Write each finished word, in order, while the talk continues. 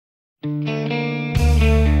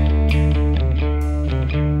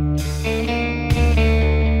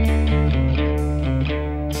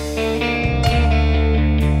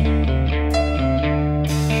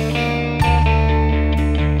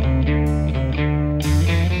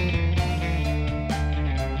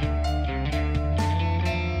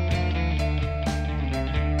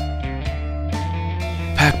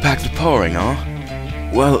pouring, huh?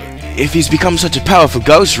 Well, if he's become such a powerful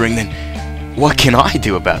ghost ring, then what can I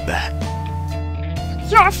do about that?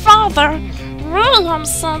 Your father, William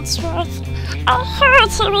Sandsworth, I heard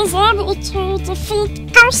he was able to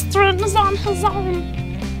defeat ghost rings on his own.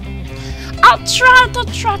 I tried to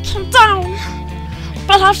track him down,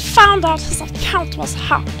 but I found out his account was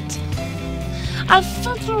hacked. I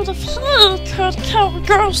figured if he could kill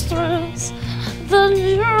ghost rings, then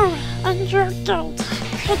you and your guild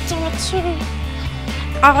could do it too.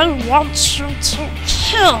 I want you to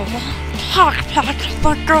kill Pakpak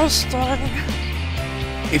the ghost ring.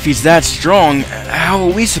 If he's that strong, how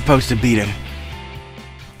are we supposed to beat him?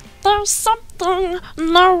 There's something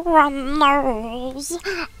no one knows.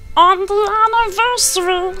 On the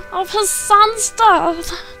anniversary of his son's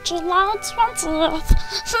death, July 20th,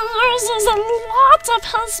 he uses a lot of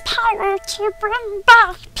his power to bring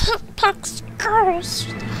back Pakpak's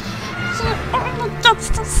ghost. He only gets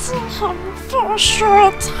to see him for a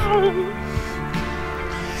short time.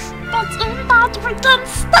 But in that weekend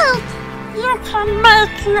state, you can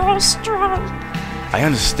make your strike. I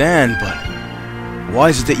understand, but why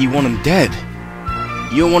is it that you want him dead?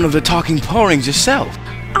 You're one of the talking pourings yourself.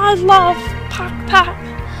 I love Pakpak.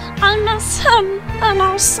 I miss him and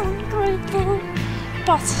our son greatly,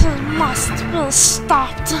 but he must be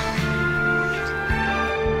stopped.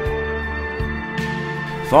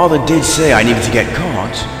 Father did say I needed to get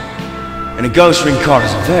cards, and a ghost ring card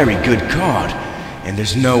is a very good card, and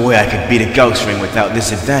there's no way I could beat a ghost ring without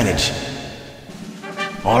this advantage.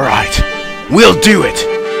 Alright, we'll do it!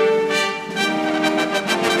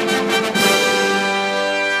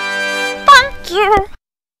 Thank you!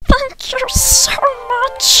 Thank you so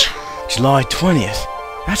much! July 20th?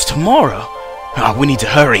 That's tomorrow! Ah, we need to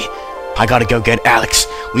hurry. I gotta go get Alex.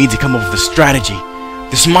 We need to come up with a strategy.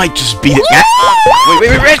 This might just be the—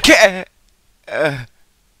 Wait, Red Cat!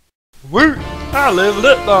 Woot! I leveled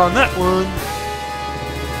up on that one.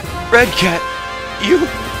 Red Cat, you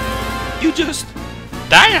just—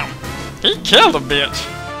 Damn! He killed a bitch.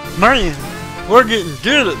 Man, we're getting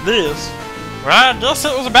good at this. Well, I guess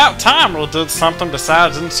it was about time we did something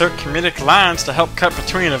besides insert comedic lines to help cut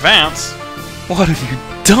between events. What have you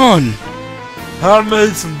done? I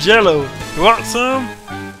made some jello. You want some?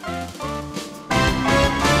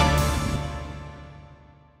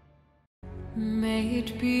 May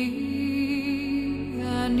it be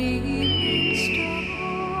an evening star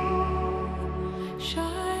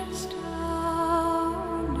shines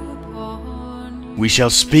down upon you. We shall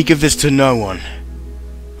speak of this to no one.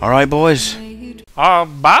 Alright, boys?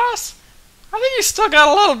 Boss? I think you still got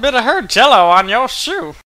a little bit of her jello on your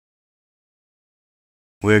shoe.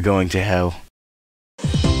 We're going to hell.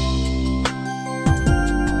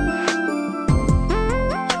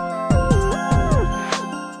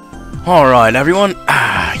 Alright, everyone.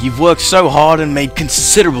 You've worked so hard and made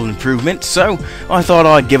considerable improvement, so I thought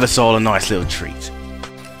I'd give us all a nice little treat.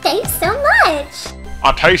 Thanks so much!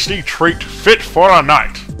 A tasty treat fit for a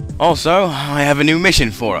night. Also, I have a new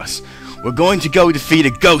mission for us. We're going to go defeat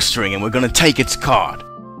a ghost ring and we're going to take its card.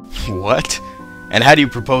 What? And how do you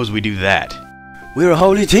propose we do that? We're a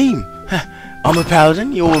holy team. I'm a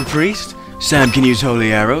paladin, you're a priest. Sam can use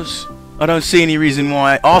holy arrows. I don't see any reason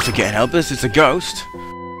why Arthur can't help us, it's a ghost.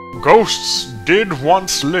 Ghosts did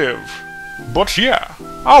once live. But yeah,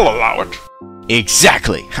 I'll allow it.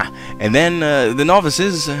 Exactly. And then, the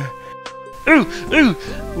novices... Ooh,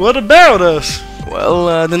 what about us?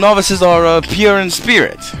 Well, the novices are pure in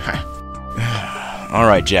spirit.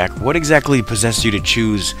 Alright, Jack, what exactly possessed you to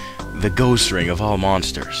choose the ghost ring of all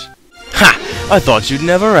monsters? Ha! I thought you'd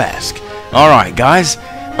never ask. Alright, guys,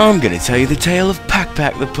 I'm gonna tell you the tale of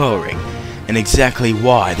Pakpak the Pouring, and exactly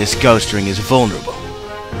why this ghost ring is vulnerable.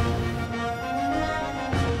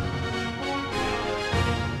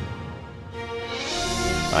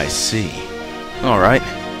 I see. Alright.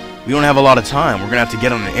 We don't have a lot of time. We're gonna have to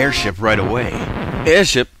get on an airship right away.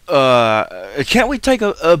 Airship? Can't we take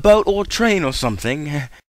a boat or train or something?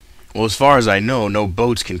 Well, as far as I know, no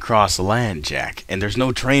boats can cross the land, Jack. And there's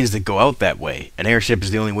no trains that go out that way. An airship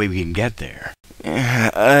is the only way we can get there.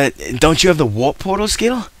 Don't you have the warp portal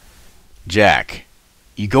skill? Jack,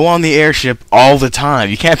 you go on the airship all the time.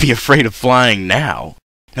 You can't be afraid of flying now.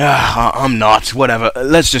 I'm not. Whatever.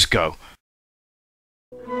 Let's just go.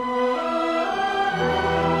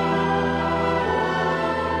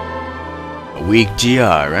 A weak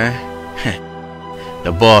GR, eh?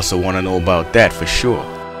 The boss will want to know about that for sure.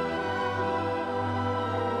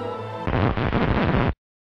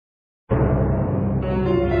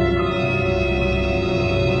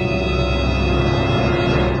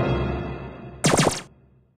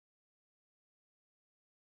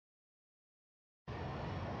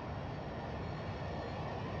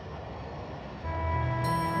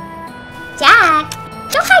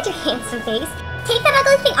 Don't hide your handsome face. Take that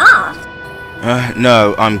ugly thing off.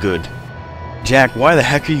 No, I'm good. Jack, why the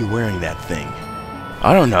heck are you wearing that thing?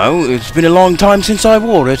 I don't know, it's been a long time since I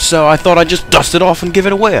wore it, so I thought I'd just dust it off and give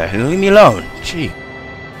it away, and leave me alone. Gee.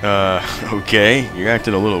 Okay, you're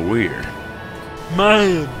acting a little weird.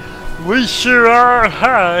 Man, we sure are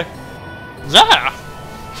high. Yeah,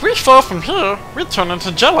 if we fall from here, we turn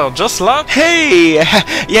into jello just like... Hey!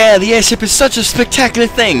 Yeah, the airship is such a spectacular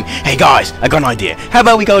thing. Hey guys, I got an idea. How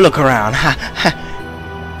about we go look around?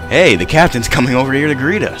 Hey, the captain's coming over here to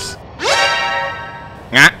greet us.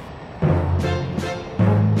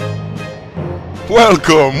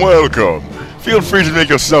 Welcome, welcome. Feel free to make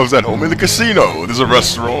yourselves at home in the casino. There's a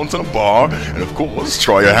restaurant and a bar, and of course,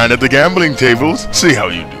 try your hand at the gambling tables. See how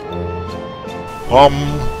you do.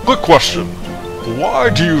 Quick question. Why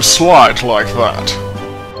do you slide like that?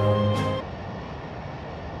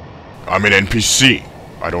 I'm an NPC.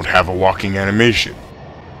 I don't have a walking animation.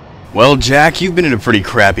 Well, Jack, you've been in a pretty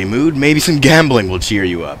crappy mood. Maybe some gambling will cheer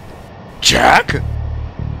you up. Jack?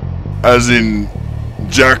 As in,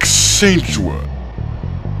 Jack Saintward.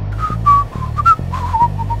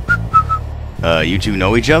 You two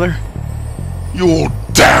know each other? You're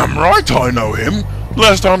damn right I know him.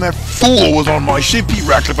 Last time that fool was on my ship, he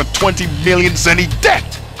racked up a 20 million centi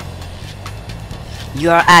debt.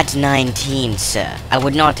 You are at 19, sir. I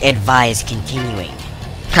would not advise continuing.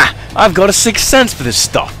 Ha! I've got a sixth sense for this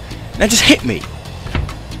stuff. Now just hit me.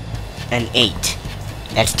 An 8.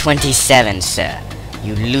 That's 27, sir.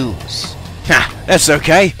 You lose. Ha! That's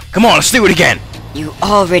okay. Come on, let's do it again. You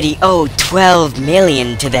already owe 12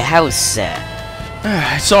 million to the house, sir.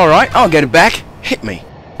 It's alright, I'll get it back. Hit me.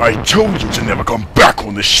 I told you to never come back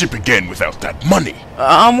on the ship again without that money.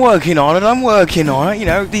 I'm working on it, You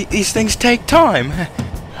know, these things take time.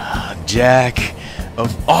 Jack,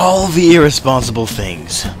 of all the irresponsible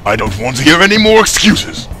things. I don't want to hear any more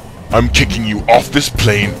excuses. I'm kicking you off this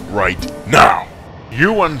plane right now.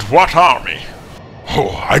 You and what army?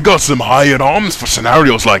 Oh, I got some hired arms for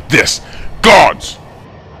scenarios like this. Guards!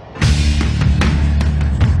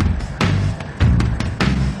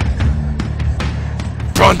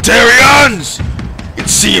 Frontarians! It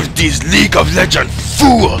seems these League of Legends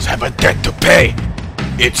fools have a debt to pay.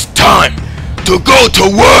 It's time to go to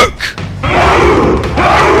work!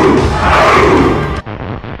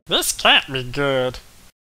 This can't be good.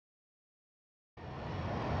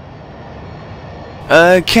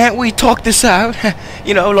 Can't we talk this out?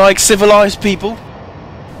 You know, like civilized people?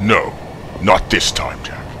 No, not this time,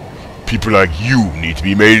 Jack. People like you need to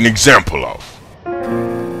be made an example of.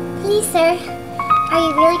 Please, sir. Are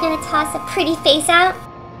you really gonna toss a pretty face out?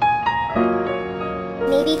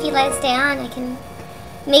 Maybe if you let it stay on, I can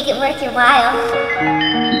make it worth your while.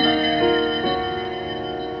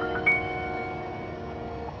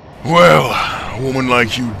 Well, a woman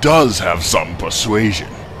like you does have some persuasion.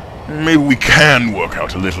 Maybe we can work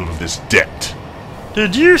out a little of this debt.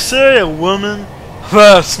 Did you say a woman?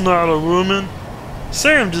 That's not a woman.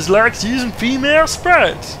 Sam just likes using female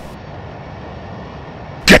sprites.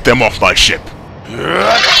 Get them off my ship!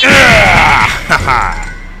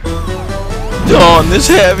 Don, this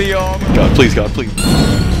heavy armor. God, please, God, please.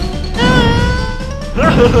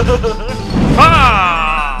 Ha!